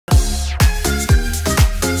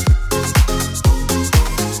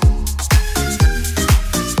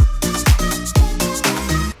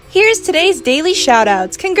today's daily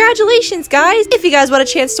shoutouts. Congratulations, guys! If you guys want a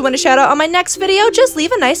chance to win a shoutout on my next video, just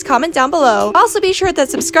leave a nice comment down below. Also, be sure to hit that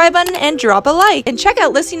subscribe button and drop a like. And check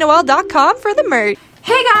out LyssyNoel.com for the merch.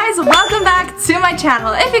 Hey guys, welcome back to my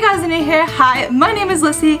channel. If you guys are new here, hi, my name is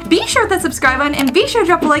Lyssy. Be sure to hit that subscribe button and be sure to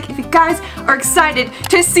drop a like if you guys are excited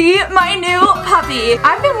to see my new puppy.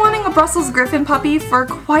 I've been wanting a Brussels Griffon puppy for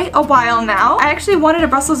quite a while now. I actually wanted a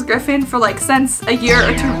Brussels Griffon for like since a year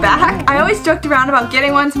or two back. I always joked around about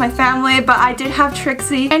getting one to my family, but I did have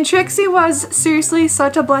Trixie, and Trixie was seriously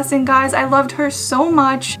such a blessing, guys. I loved her so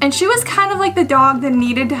much, and she was kind of like the dog that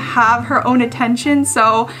needed to have her own attention,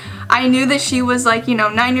 so I knew that she was like, you know,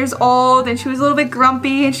 9 years old and she was a little bit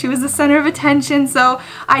grumpy and she was the center of attention, so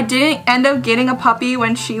I didn't end up getting a puppy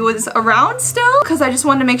when she was around still, because I just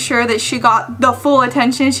wanted to make sure that she got the full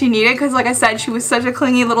attention she needed, because like I said, she was such a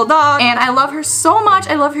clingy little dog and I love her so much.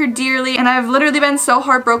 I love her dearly, and I've literally been so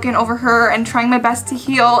heartbroken over her and trying my best to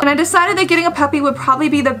heal, and I decided that getting a puppy would probably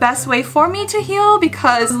be the best way for me to heal,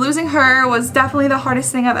 because losing her was definitely the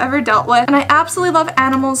hardest thing I've ever dealt with. And I absolutely love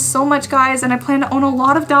animals so much, guys, and I plan to own a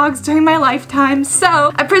lot of dogs during my lifetime.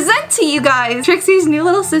 So I present to you guys Trixie's new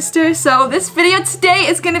little sister. So this video today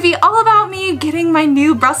is going to be all about me getting my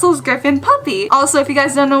new Brussels Griffon puppy. Also, if you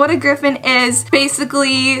guys don't know what a Griffon is,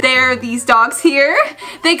 basically they're these dogs here.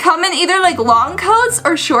 They come in either like long coats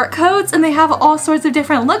or short coats, and they have all sorts of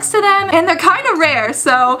different looks to them, and they're kind of rare.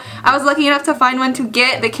 So I was lucky enough to find one to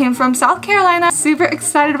get that came from South Carolina. Super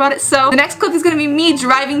excited about it. So the next clip is going to be me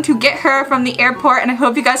driving to get her from the airport, and I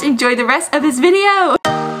hope you guys enjoy the rest of this video.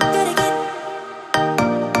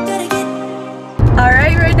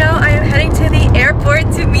 Alright, right now I am heading to the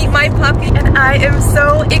airport to meet my puppy, and I am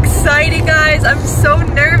so excited, guys. I'm so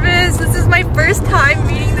nervous. This is my first time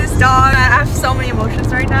meeting this dog. I have so many emotions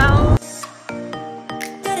right now.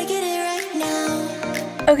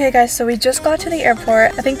 Okay guys, so we just got to the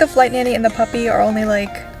airport. I think the flight nanny and the puppy are only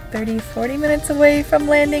like 30-40 minutes away from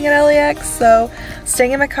landing at LAX, so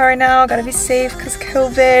staying in my car now. Gotta be safe because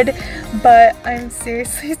COVID, but I'm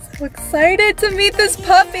seriously so excited to meet this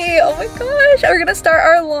puppy. Oh my gosh, we're gonna start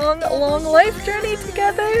our long life journey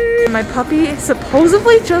together. My puppy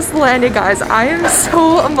supposedly just landed, guys. I am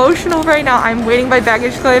so emotional right now. I'm waiting by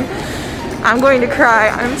baggage claim. I'm going to cry.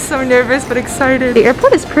 I'm so nervous but excited. The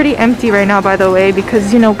airport is pretty empty right now, by the way,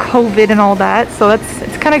 because, you know, COVID and all that. So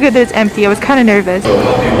it's kind of good that it's empty. I was kind of nervous. Oh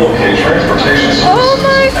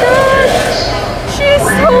my gosh! She's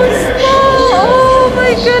so small! Oh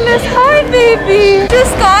my goodness! Hi, baby!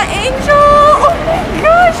 Just got Angel! Oh my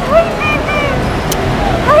gosh! Hi, baby!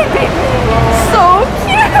 Hi, baby! So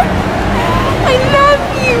cute! I love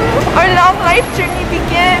you! Our long life journey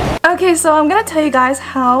begins! Okay, so I'm gonna tell you guys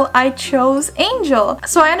how I chose Angel.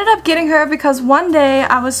 So I ended up getting her because one day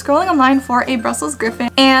I was scrolling online for a Brussels Griffon,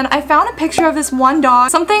 and I found a picture of this one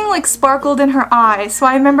dog. Something like sparkled in her eye. So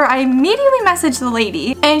I remember I immediately messaged the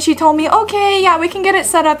lady, and she told me, okay, yeah, we can get it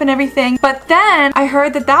set up and everything. But then I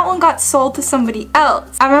heard that that one got sold to somebody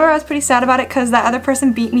else. I remember I was pretty sad about it because that other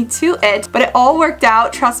person beat me to it, but it all worked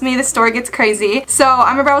out. Trust me, the story gets crazy. So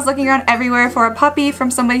I remember I was looking around everywhere for a puppy from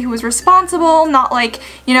somebody who was responsible, not like,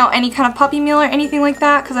 you know, any kind of puppy mill or anything like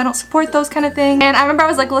that, because I don't support those kind of things. And I remember I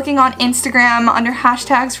was like looking on Instagram under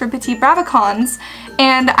hashtags for petite brabancons,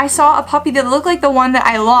 and I saw a puppy that looked like the one that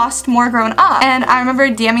I lost more grown up. And I remember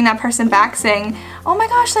DMing that person back saying, oh my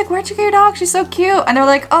gosh, like, where'd you get your dog? She's so cute. And they're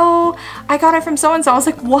like, oh, I got it from so-and-so. I was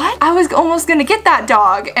like, what? I was almost gonna get that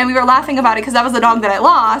dog. And we were laughing about it because that was the dog that I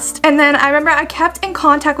lost. And then I remember I kept in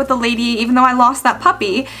contact with the lady even though I lost that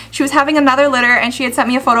puppy. She was having another litter and she had sent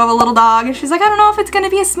me a photo of a little dog, and she's like, I don't know if it's gonna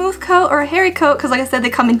be a smooth coat or a hairy coat, because like I said, they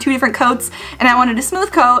come in 2 different coats, and I wanted a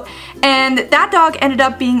smooth coat, and that dog ended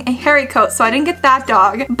up being a hairy coat, so I didn't get that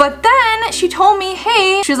dog. But then she told me,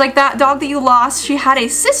 hey, she was like, that dog that you lost, she had a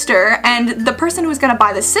sister, and the person who was gonna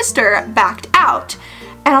buy the sister backed out.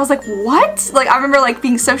 And I was like, what? Like, I remember like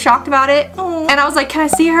being so shocked about it. Aww. And I was like, can I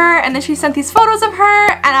see her? And then she sent these photos of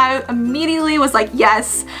her, and I immediately was like,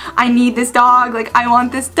 yes, I need this dog. Like, I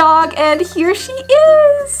want this dog, and here she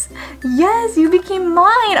is. Yes, you became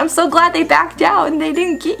mine. I'm so glad they backed out and they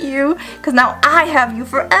didn't get you, because now I have you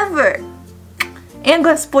forever. And I'm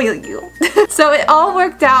gonna spoil you. So it all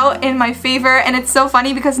worked out in my favor, and it's so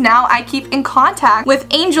funny because now I keep in contact with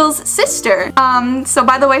Angel's sister. So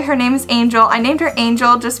by the way, her name is Angel. I named her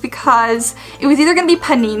Angel just because it was either gonna be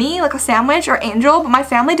panini, like a sandwich, or Angel, but my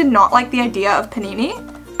family did not like the idea of panini.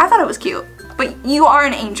 I thought it was cute, but you are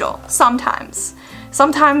an angel sometimes.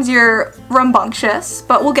 Sometimes you're rambunctious,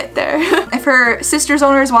 but we'll get there. If her sister's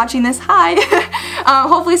owner is watching this, hi.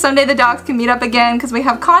 Hopefully someday the dogs can meet up again because we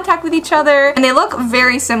have contact with each other and they look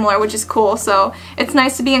very similar, which is cool. So it's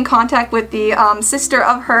nice to be in contact with the sister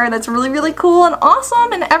of her. That's really, really cool and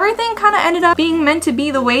awesome, and everything kind of ended up being meant to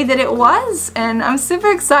be the way that it was, and I'm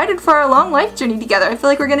super excited for our long life journey together. I feel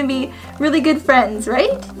like we're gonna be really good friends,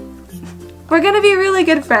 right? We're gonna be really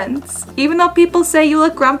good friends. Even though people say you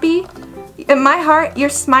look grumpy, in my heart, you're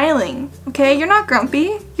smiling, okay? You're not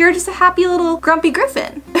grumpy. You're just a happy little grumpy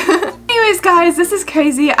griffon. Anyways, guys, this is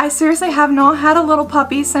crazy. I seriously have not had a little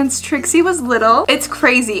puppy since Trixie was little. It's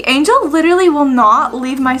crazy. Angel literally will not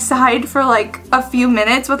leave my side for like a few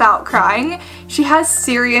minutes without crying. She has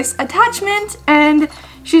serious attachment and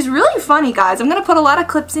she's really funny, guys. I'm gonna put a lot of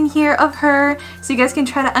clips in here of her so you guys can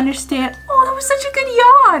try to understand. Oh, that was such a good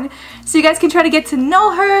yawn. So you guys can try to get to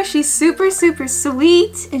know her. She's super, super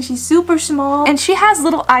sweet and she's super small and she has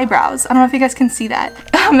little eyebrows. I don't know if you guys can see that.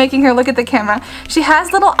 I'm making her look at the camera. She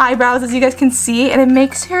has little eyebrows, as you guys can see, and it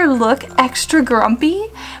makes her look extra grumpy,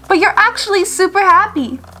 but you're actually super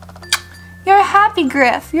happy. You're a happy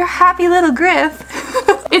Griff. You're a happy little Griff.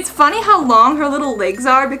 It's funny how long her little legs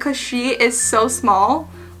are because she is so small.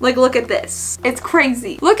 Like, look at this. It's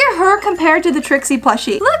crazy. Look at her compared to the Trixie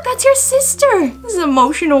plushie. Look, that's your sister. This is an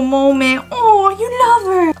emotional moment. Oh, you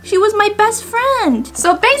love her. She was my best friend.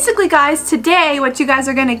 So basically, guys, today what you guys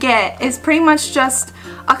are gonna get is pretty much just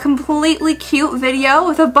a completely cute video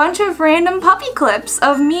with a bunch of random puppy clips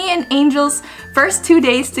of me and Angel's first 2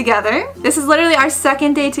 days together. This is literally our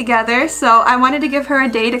second day together, so I wanted to give her a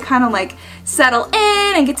day to kind of like settle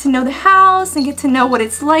in and get to know the house and get to know what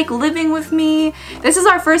it's like living with me. This is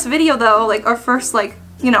our first video though, like our first like,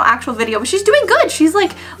 you know, actual video, but she's doing good. She's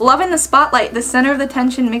like loving the spotlight. The center of the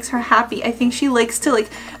attention makes her happy. I think she likes to like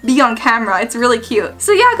be on camera. It's really cute.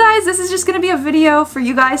 So yeah, guys, this is just gonna be a video for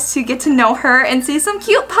you guys to get to know her and see some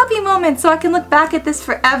cute puppy moments so I can look back at this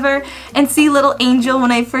forever and see little Angel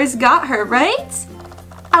when I first got her, right?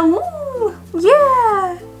 Ow,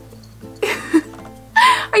 yeah.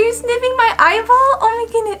 Are you sniffing my eyeball? Oh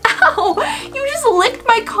my goodness. Ow! You just licked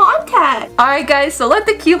my contact. Alright guys, so let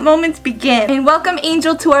the cute moments begin. And welcome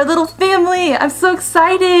Angel to our little family. I'm so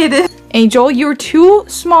excited. Angel, you're too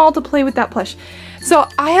small to play with that plush. So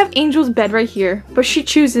I have Angel's bed right here, but she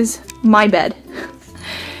chooses my bed.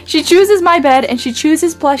 She chooses my bed and she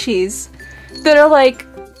chooses plushies that are like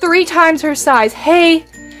 3 times her size. Hey,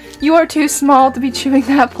 you are too small to be chewing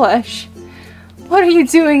that plush. What are you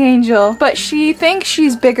doing, Angel? But she thinks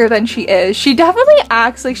she's bigger than she is. She definitely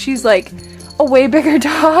acts like she's like a way bigger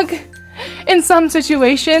dog in some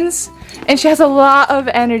situations. And she has a lot of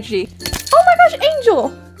energy. Oh my gosh,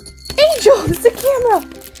 Angel! Angel, it's the camera!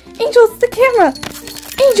 Angel, it's the camera!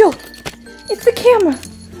 Angel, it's the camera!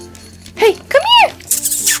 Hey, come here!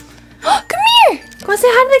 Come here! Wanna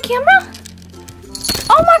say hi to the camera?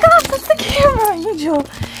 Oh my gosh, that's the camera, Angel!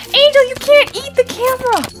 Angel, you can't eat the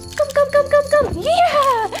camera! Come, come, come, come, come!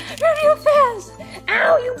 Yeah! Run real fast!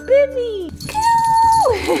 Ow, you bit me!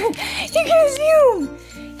 Ew! You're gonna zoom!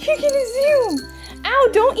 You're gonna zoom! Ow,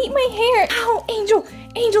 don't eat my hair! Ow, Angel!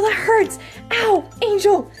 Angel, that hurts! Ow,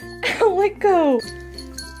 Angel! Ow, let go!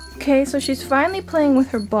 Okay, so she's finally playing with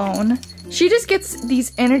her bone. She just gets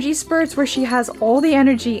these energy spurts where she has all the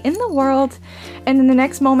energy in the world, and in the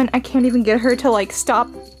next moment I can't even get her to like stop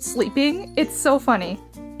sleeping. It's so funny.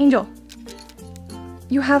 Angel,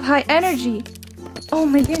 you have high energy. Oh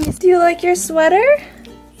my goodness. Do you like your sweater?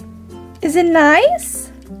 Is it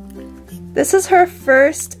nice? This is her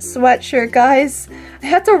first sweatshirt, guys. I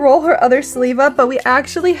had to roll her other sleeve up, but we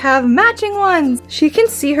actually have matching ones. She can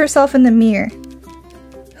see herself in the mirror.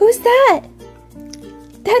 Who's that?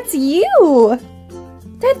 That's you!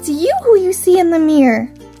 That's you who you see in the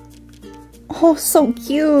mirror. Oh, so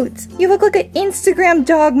cute. You look like an Instagram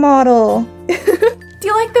dog model. Do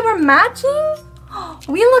you like that we're matching?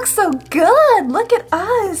 We look so good. Look at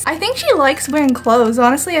us. I think she likes wearing clothes.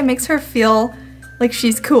 Honestly, it makes her feel like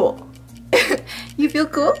she's cool. You feel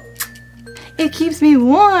cool? It keeps me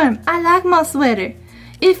warm. I like my sweater.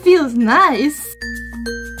 It feels nice.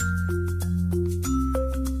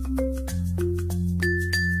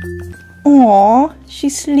 Aw,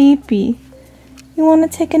 she's sleepy. You want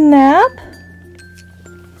to take a nap?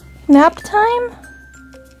 Nap time?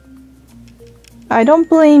 I don't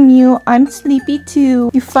blame you. I'm sleepy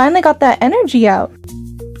too. You finally got that energy out.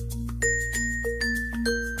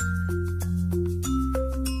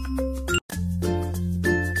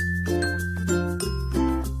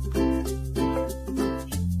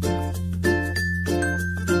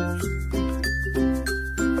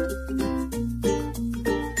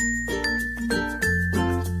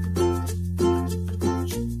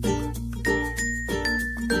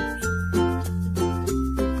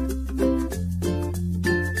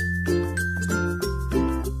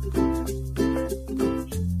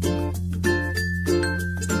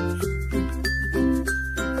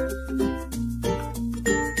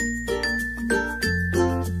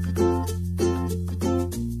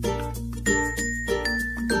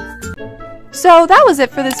 So that was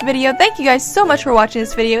it for this video. Thank you guys so much for watching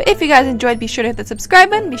this video. If you guys enjoyed, be sure to hit the subscribe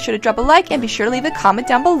button, be sure to drop a like, and be sure to leave a comment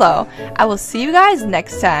down below. I will see you guys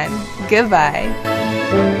next time.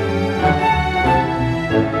 Goodbye.